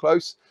right up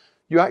close,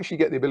 you actually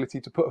get the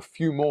ability to put a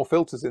few more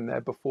filters in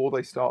there before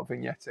they start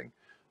vignetting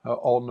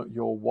on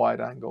your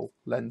wide angle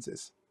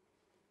lenses.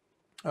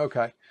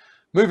 Okay,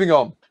 moving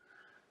on.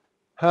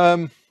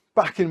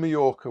 Back in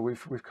Mallorca,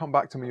 we've come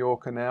back to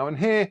Mallorca now, and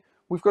here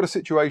we've got a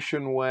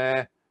situation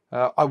where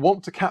I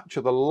want to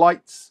capture the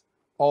lights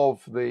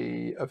of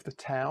the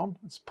town.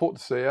 It's Port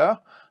de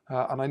Silla,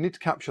 and I need to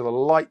capture the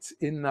lights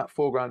in that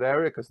foreground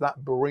area because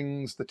that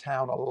brings the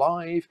town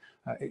alive.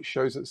 It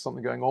shows that there's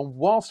something going on,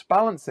 whilst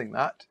balancing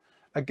that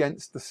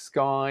against the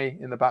sky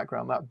in the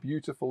background, that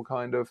beautiful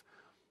kind of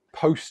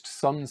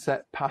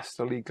post-sunset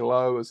pastel-y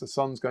glow as the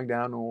sun's going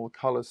down and all the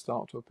colours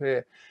start to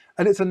appear.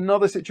 And it's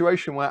another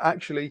situation where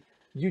actually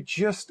you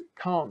just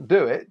can't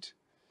do it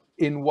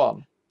in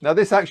one. Now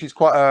this actually is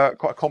quite a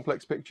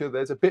complex picture.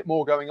 There's a bit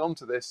more going on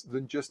to this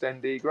than just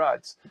ND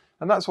grads.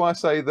 And that's why I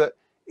say that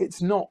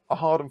it's not a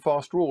hard and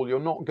fast rule. You're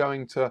not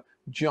going to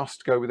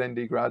just go with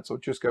ND grads or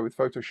just go with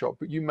Photoshop,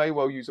 but you may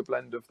well use a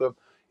blend of them.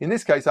 In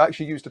this case, I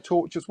actually used a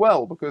torch as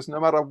well, because no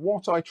matter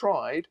what I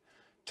tried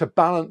to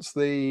balance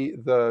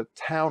the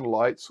town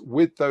lights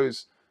with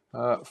those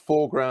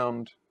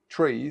foreground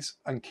trees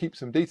and keep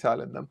some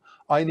detail in them,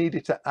 I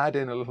needed to add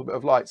in a little bit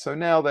of light. So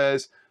now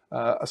there's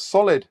a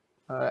solid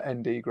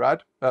ND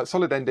grad,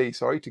 solid ND,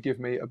 sorry, to give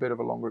me a bit of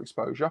a longer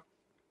exposure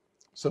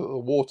so that the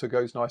water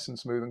goes nice and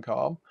smooth and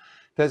calm.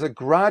 There's a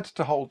grad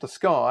to hold the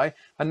sky,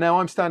 and now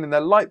I'm standing there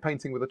light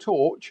painting with a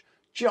torch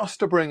just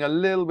to bring a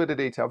little bit of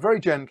detail very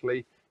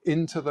gently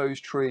into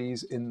those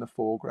trees in the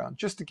foreground,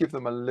 just to give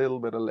them a little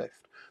bit of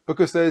lift,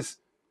 because there's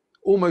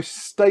almost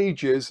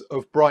stages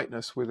of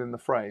brightness within the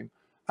frame,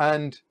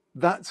 and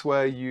that's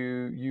where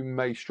you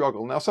may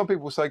struggle. Now some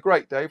people will say,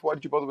 great Dave, why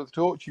did you bother with the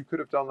torch? You could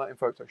have done that in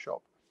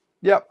Photoshop.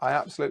 Yep, I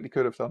absolutely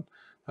could have done,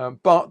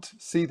 but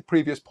see the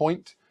previous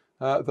point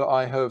that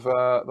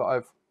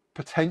I've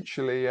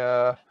potentially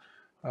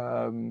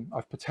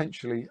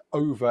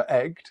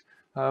over-egged.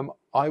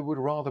 I would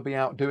rather be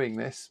out doing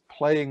this,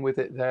 playing with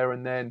it there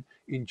and then,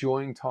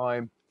 enjoying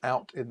time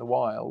out in the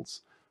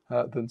wilds,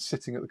 than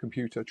sitting at the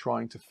computer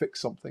trying to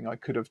fix something I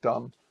could have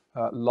done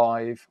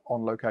live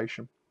on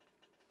location.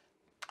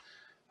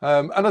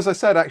 And as I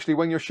said, actually,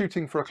 when you're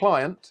shooting for a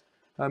client,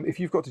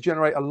 if you've got to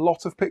generate a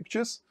lot of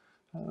pictures,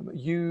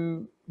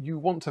 you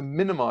want to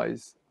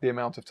minimize the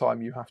amount of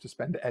time you have to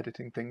spend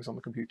editing things on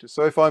the computer.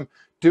 So if I'm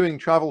doing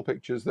travel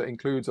pictures that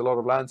includes a lot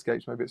of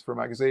landscapes, maybe it's for a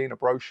magazine, a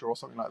brochure or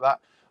something like that,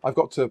 I've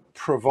got to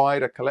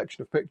provide a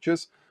collection of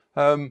pictures.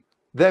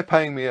 They're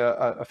paying me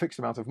a fixed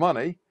amount of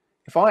money.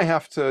 If I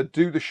have to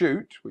do the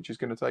shoot, which is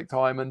going to take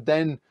time, and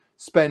then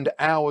spend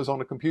hours on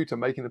a computer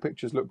making the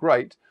pictures look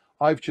great,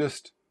 I've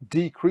just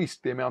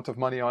decreased the amount of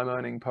money I'm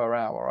earning per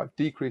hour. I've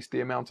decreased the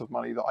amount of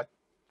money that I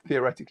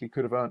theoretically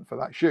could have earned for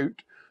that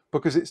shoot,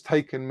 because it's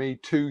taken me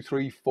 2,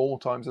 3, 4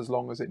 times as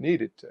long as it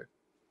needed to.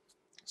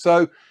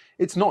 So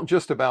it's not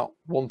just about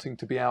wanting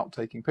to be out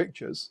taking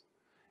pictures.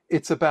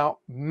 It's about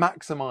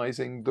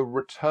maximizing the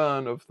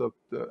return of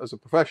as a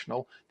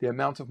professional, the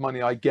amount of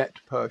money I get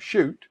per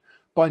shoot,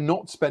 by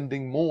not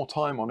spending more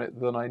time on it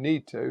than I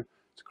need to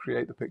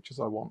create the pictures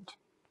I want.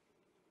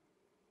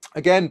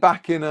 Again,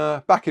 back in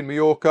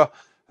Mallorca,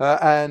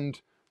 and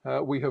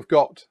we have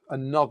got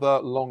another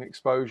long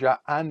exposure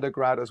and a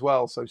grad as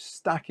well. So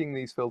stacking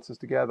these filters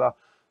together,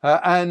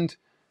 and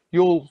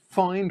you'll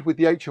find with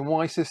the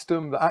HMY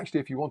system that actually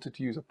if you wanted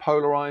to use a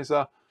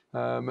polarizer,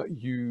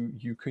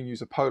 you can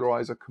use a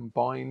polarizer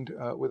combined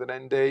with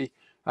an ND.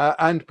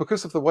 And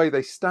because of the way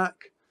they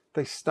stack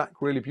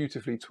really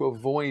beautifully to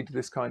avoid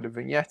this kind of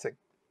vignetting.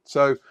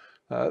 So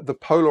the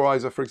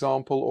polarizer, for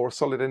example, or a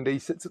solid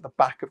ND sits at the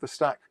back of the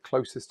stack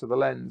closest to the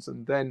lens,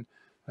 and then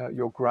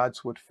your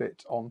grads would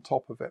fit on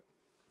top of it.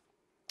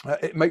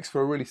 It makes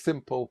for a really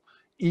simple,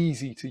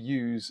 easy to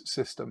use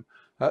system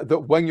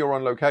that when you're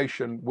on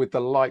location with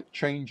the light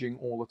changing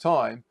all the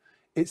time,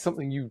 it's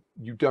something you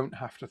don't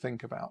have to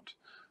think about.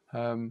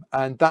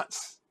 And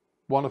that's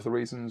one of the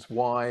reasons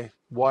why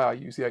I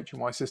use the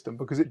HMY system,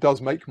 because it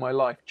does make my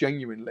life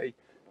genuinely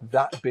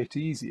that bit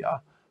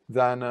easier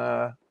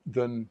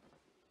than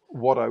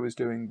what I was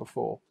doing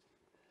before.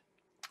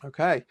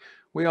 Okay,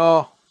 we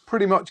are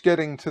pretty much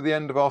getting to the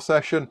end of our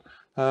session.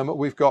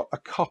 We've got a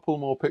couple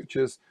more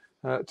pictures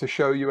to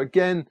show you.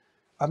 Again,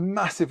 a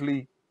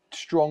massively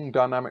strong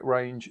dynamic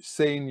range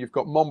scene. You've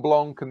got Mont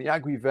Blanc and the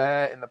Aiguille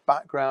Verte in the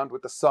background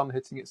with the sun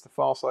hitting it to the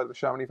far side of the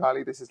Chamonix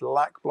Valley. This is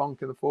Lac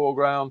Blanc in the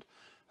foreground.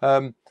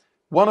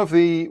 One of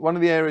the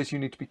areas you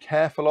need to be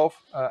careful of,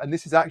 and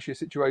this is actually a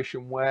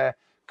situation where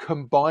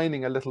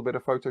combining a little bit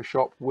of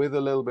Photoshop with a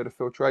little bit of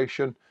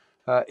filtration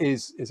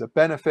is a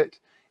benefit,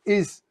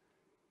 is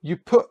you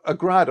put a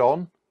grad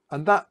on,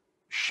 and that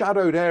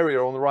shadowed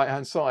area on the right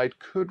hand side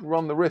could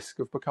run the risk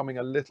of becoming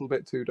a little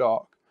bit too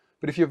dark.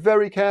 But if you're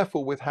very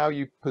careful with how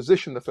you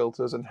position the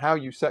filters and how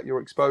you set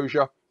your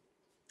exposure,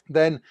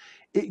 then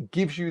it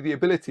gives you the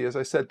ability, as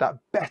I said, that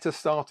better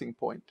starting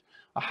point.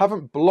 I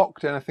haven't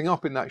blocked anything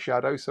up in that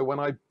shadow, so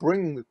when I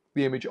bring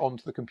the image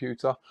onto the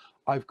computer,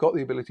 I've got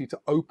the ability to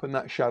open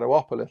that shadow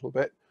up a little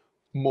bit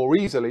more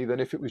easily than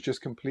if it was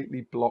just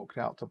completely blocked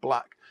out to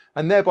black,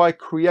 and thereby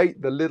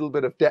create the little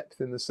bit of depth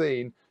in the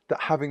scene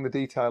that having the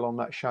detail on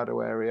that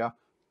shadow area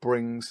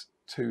brings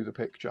to the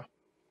picture.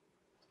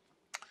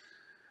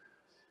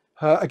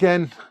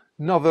 Again,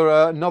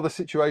 another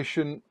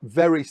situation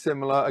very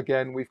similar.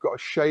 Again, we've got a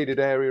shaded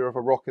area of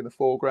a rock in the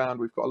foreground.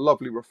 We've got a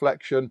lovely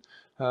reflection.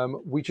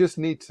 We just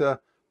need to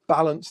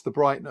balance the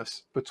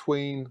brightness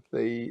between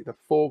the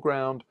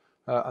foreground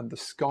and the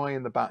sky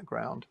in the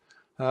background.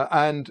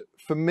 And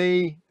for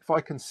me, if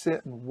I can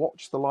sit and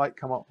watch the light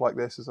come up like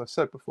this, as I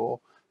said before,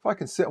 if I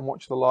can sit and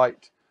watch the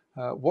light,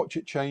 watch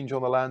it change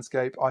on the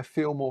landscape, I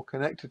feel more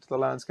connected to the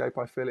landscape.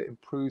 I feel it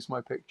improves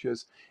my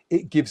pictures.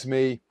 It gives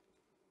me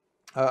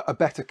a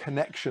better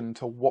connection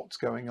to what's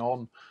going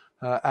on,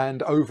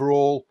 and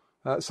overall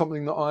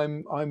something that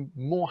I'm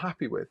more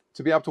happy with.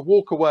 To be able to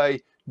walk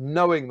away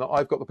knowing that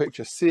I've got the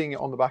picture, seeing it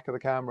on the back of the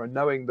camera,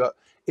 knowing that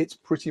it's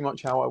pretty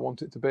much how I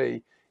want it to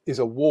be, is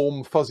a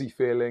warm, fuzzy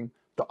feeling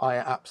that I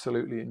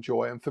absolutely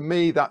enjoy. And for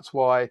me, that's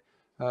why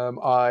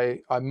I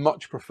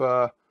much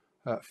prefer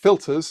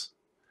filters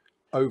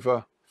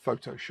over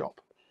Photoshop.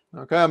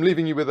 Okay, I'm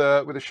leaving you with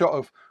a shot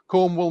of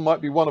Cornwall. Might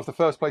be one of the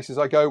first places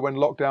I go when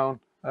lockdown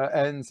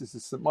ends. This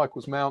is St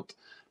Michael's Mount.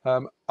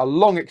 A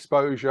long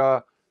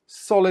exposure,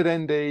 solid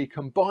ND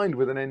combined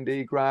with an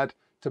ND grad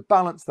to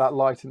balance that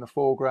light in the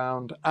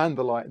foreground and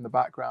the light in the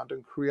background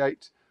and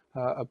create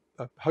a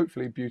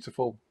hopefully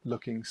beautiful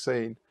looking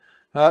scene.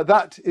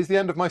 That is the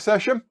end of my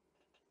session.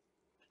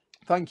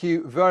 Thank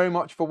you very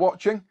much for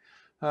watching.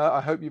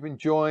 I hope you've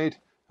enjoyed.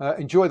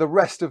 Enjoy the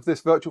rest of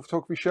this virtual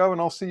photography show, and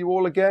I'll see you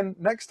all again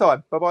next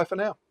time. Bye bye for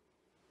now.